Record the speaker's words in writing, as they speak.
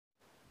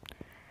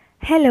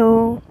Hello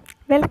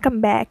welcome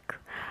back.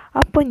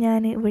 അപ്പോൾ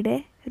ഞാൻ ഇവിടെ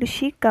ഒരു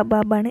ഷീഖ്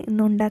കബാബാണ്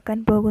ഇന്ന് ഉണ്ടാക്കാൻ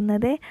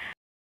പോകുന്നത്.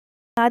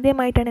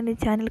 ആദ്യമായിട്ടാണ് എൻ്റെ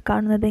ചാനൽ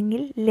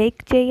കാണുന്നതെങ്കിൽ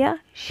ലൈക്ക് ചെയ്യുക,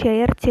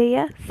 ഷെയർ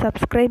ചെയ്യുക,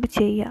 സബ്സ്ക്രൈബ്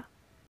ചെയ്യുക.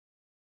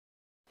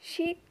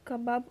 ഷീഖ്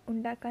കബാബ്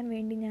ഉണ്ടാക്കാൻ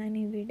വേണ്ടി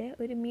ഞാനിവിടെ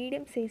ഒരു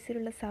മീഡിയം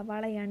സൈസിലുള്ള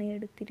സവാളയാണ്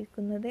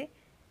എടുത്തിരിക്കുന്നത്.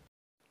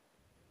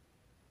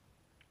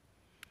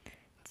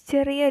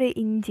 ചെറിയൊരു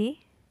ഇഞ്ചി,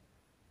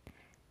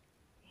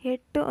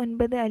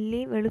 8-9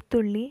 അല്ലി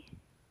വെളുത്തുള്ളി,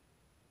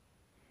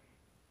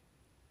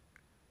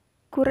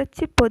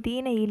 കുറച്ച്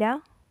പുതിനയില,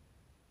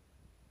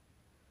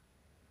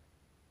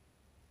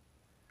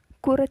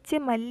 കുറച്ച്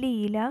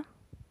മല്ലിയില,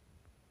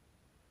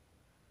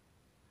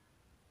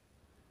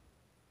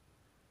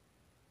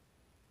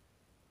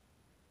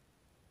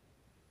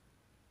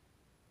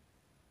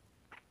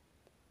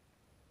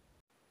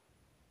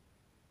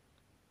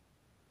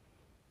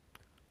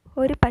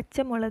 ഒരു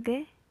പച്ചമുളക്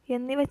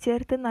എന്നിവ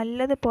ചേർത്ത്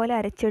നല്ലതുപോലെ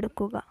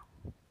അരച്ചെടുക്കുക.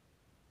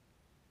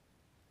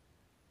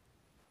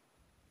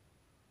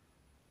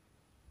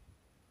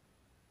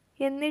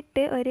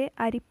 എന്നിട്ട് ഒരു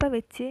അരിപ്പ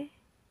വെച്ച്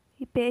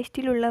ഈ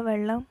പേസ്റ്റിലുള്ള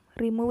വെള്ളം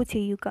റിമൂവ്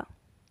ചെയ്യുക.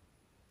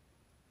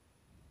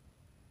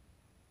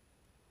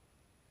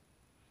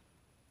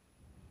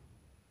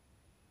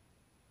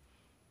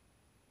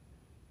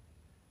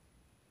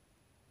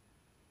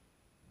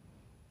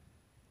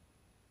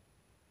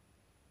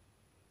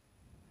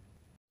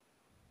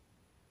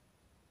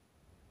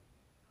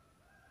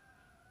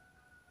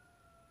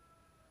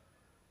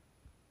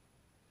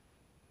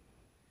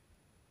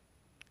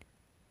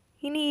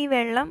 ഇനി ഈ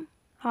വെള്ളം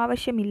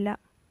ആവശ്യമില്ല.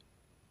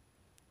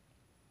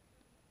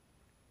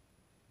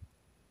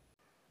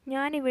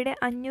 ഞാനിവിടെ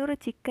 500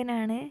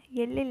 ചിക്കനാണ്,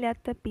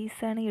 എല്ലില്ലാത്ത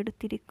പീസാണ്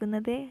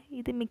എടുത്തിരിക്കുന്നത്.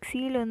 ഇത്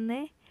മിക്സിയിലൊന്ന്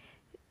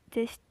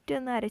ജസ്റ്റ്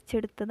ഒന്ന്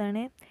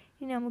അരച്ചെടുത്തതാണ്.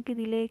 ഇനി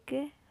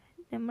നമുക്കിതിലേക്ക്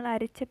നമ്മൾ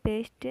അരച്ച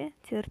പേസ്റ്റ്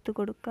ചേർത്ത്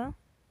കൊടുക്കാം.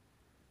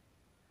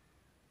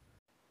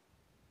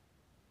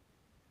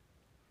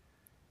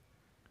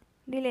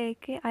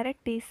 ഇതിലേക്ക് 1/2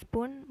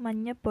 ടീസ്പൂൺ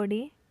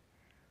മഞ്ഞൾപ്പൊടി,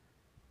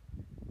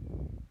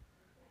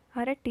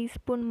 1/2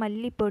 ടീസ്പൂൺ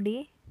മല്ലിപ്പൊടി,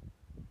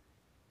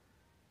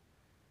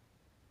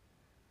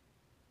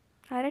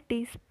 1/2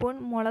 ടീസ്പൂൺ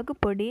മുളക്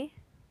പൊടി,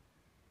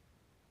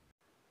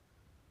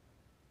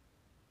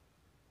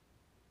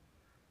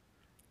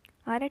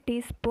 1/2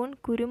 ടീസ്പൂൺ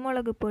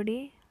കുരുമുളക് പൊടി.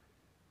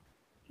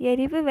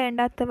 എരിവ്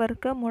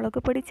വേണ്ടാത്തവർക്ക് മുളക്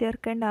പൊടി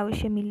ചേർക്കേണ്ട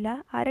ആവശ്യമില്ല.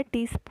 1/2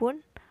 ടീസ്പൂൺ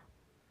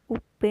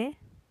ഉപ്പ്,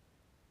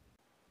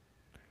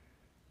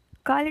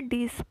 1/4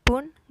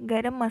 ടീസ്പൂൺ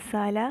ഗരം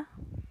മസാല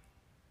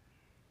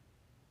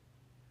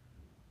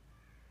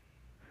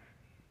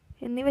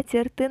എന്നിവ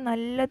ചേർത്ത്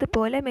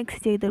നല്ലതുപോലെ മിക്സ്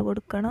ചെയ്ത്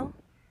കൊടുക്കണം.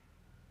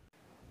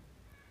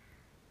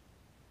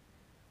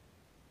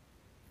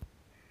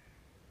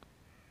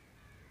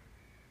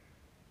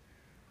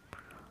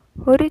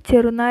 ഒരു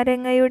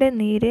ചെറുനാരങ്ങയുടെ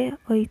നീര്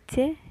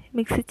ഒഴിച്ച്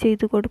മിക്സ്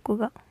ചെയ്ത്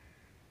കൊടുക്കുക.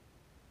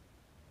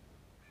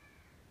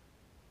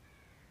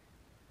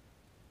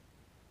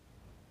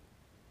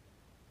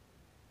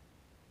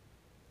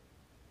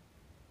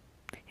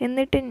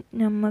 എന്നിട്ട്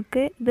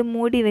നമുക്ക് ഇത്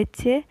മൂടി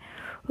വെച്ച്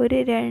ഒരു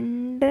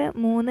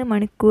 2-3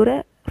 മണിക്കൂർ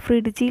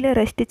ഫ്രിഡ്ജിൽ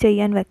റെസ്റ്റ്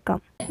ചെയ്യാൻ വെക്കാം.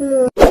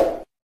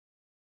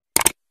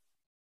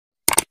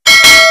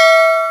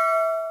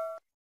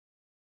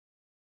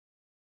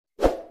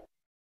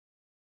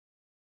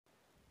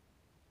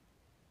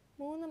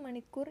 3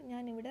 മണിക്കൂർ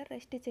ഞാനിവിടെ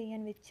റെസ്റ്റ്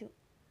ചെയ്യാൻ വെച്ചു.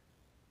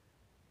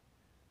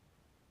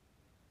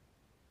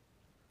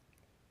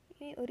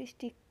 ഇനി ഒരു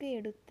സ്റ്റിക്ക്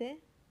എടുത്ത്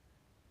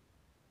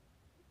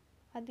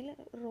അതിൽ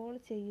റോൾ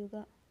ചെയ്യുക.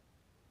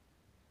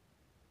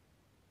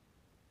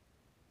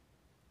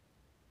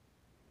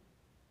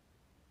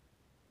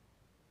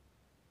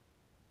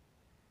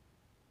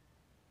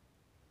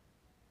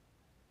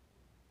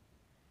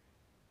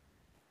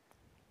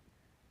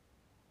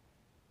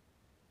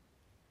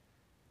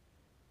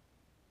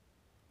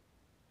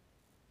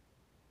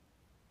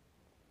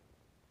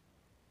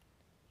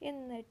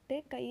 എന്നിട്ട്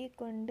കൈ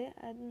കൊണ്ട്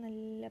അത്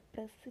നല്ല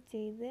പ്രസ്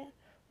ചെയ്ത്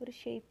ഒരു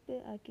ഷേപ്പ്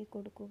ആക്കി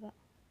കൊടുക്കുക.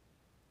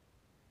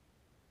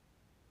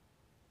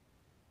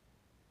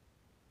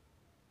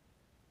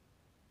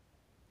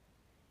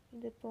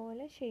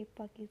 ഇതുപോലെ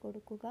ഷേപ്പ് ആക്കി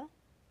കൊടുക്കുക.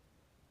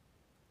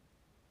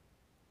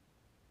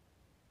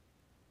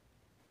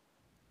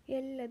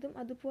 എല്ലതും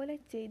അതുപോലെ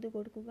ചെയ്തു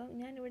കൊടുക്കുക.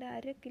 ഞാനിവിടെ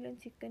 1/2 കിലോ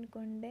ചിക്കൻ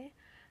കൊണ്ട്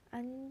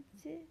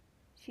 5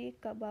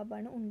 ഷീഖ്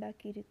കബാബാണ്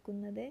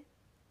ഉണ്ടാക്കിയിരിക്കുന്നത്.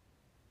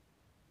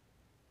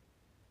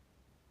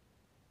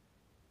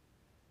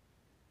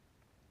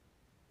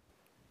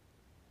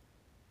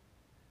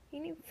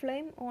 ഇനി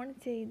ഫ്ലെയിം ഓൺ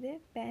ചെയ്ത്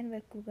പാൻ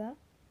വെക്കുക.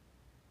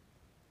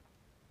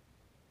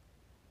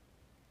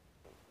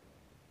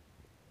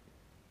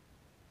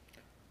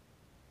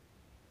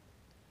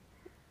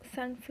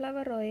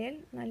 സൺഫ്ലവർ ഓയിൽ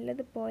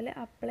നല്ലതുപോലെ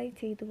അപ്ലൈ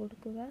ചെയ്ത്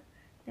കൊടുക്കുക.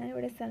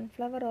 ഞാനിവിടെ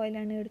സൺഫ്ലവർ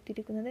ഓയിലാണ്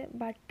എടുത്തിരിക്കുന്നത്.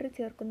 ബട്ടർ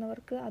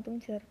ചേർക്കുന്നവർക്ക് അതും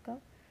ചേർക്കാം.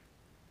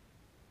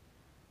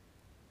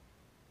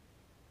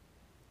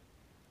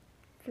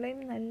 ഫ്ലെയിം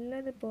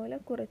നല്ലതുപോലെ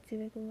കുറച്ച്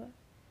വെക്കുക.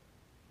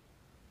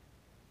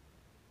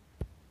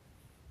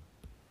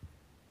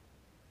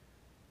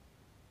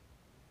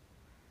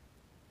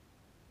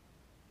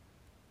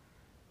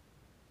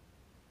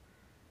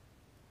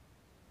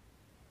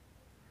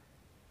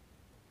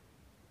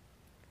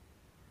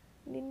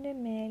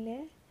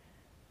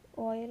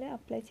 ഓയിൽ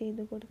അപ്ലൈ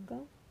ചെയ്ത്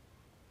കൊടുക്കാം.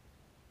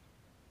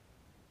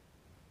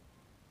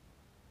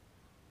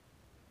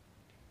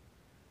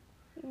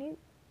 ഇനി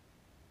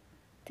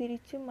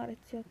തിരിച്ചും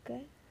മറിച്ചൊക്കെ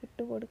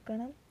ഇട്ട്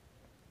കൊടുക്കണം.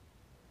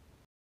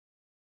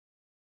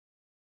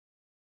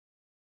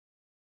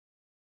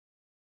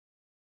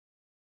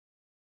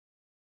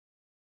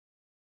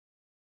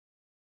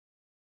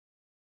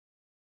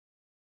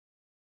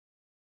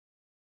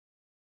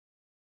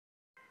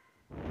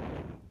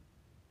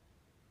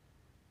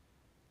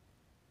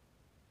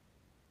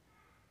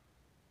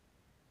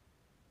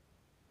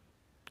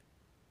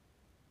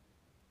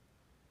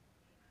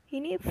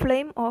 ഇനി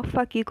ഫ്ലെയിം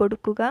ഓഫാക്കി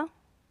കൊടുക്കുക.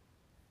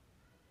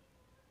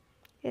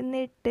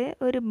 എന്നിട്ട്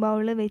ഒരു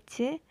ബൗൾ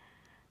വെച്ച്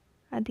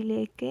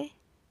അതിലേക്ക്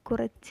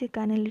കുറച്ച്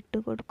കനലിട്ട്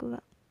കൊടുക്കുക.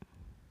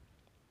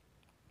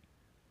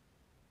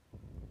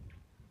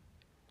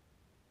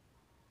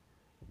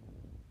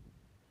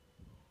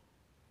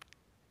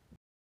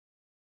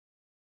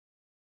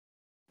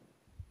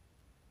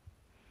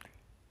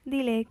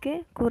 ഇതിലേക്ക്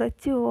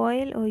കുറച്ച്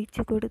ഓയിൽ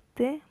ഒഴിച്ച്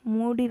കൊടുത്ത്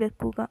മൂടി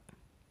വെക്കുക.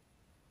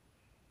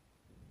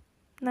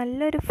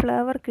 നല്ലൊരു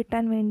ഫ്ലേവർ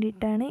കിട്ടാൻ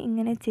വേണ്ടിയിട്ടാണ്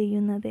ഇങ്ങനെ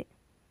ചെയ്യുന്നത്.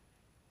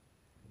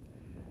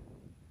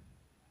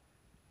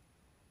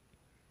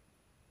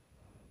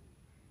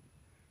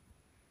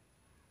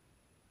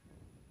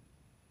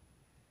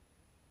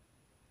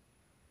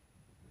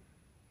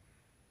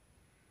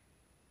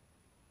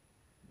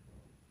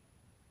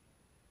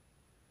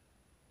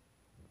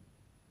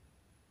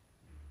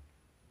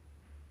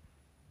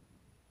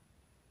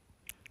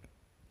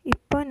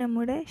 ഇപ്പോൾ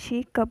നമ്മുടെ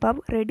ഷീഖ്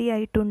കബാബ് റെഡി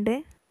ആയിട്ടുണ്ട്.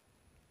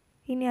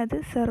 ഇനി അത്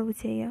സെർവ്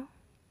ചെയ്യാം.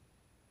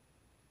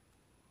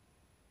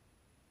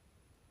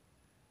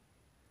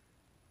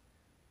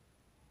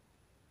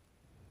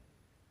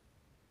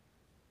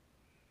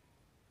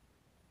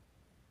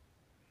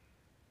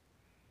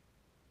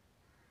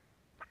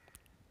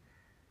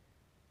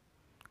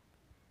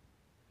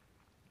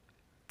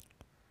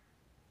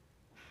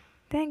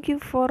 Thank you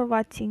for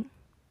watching.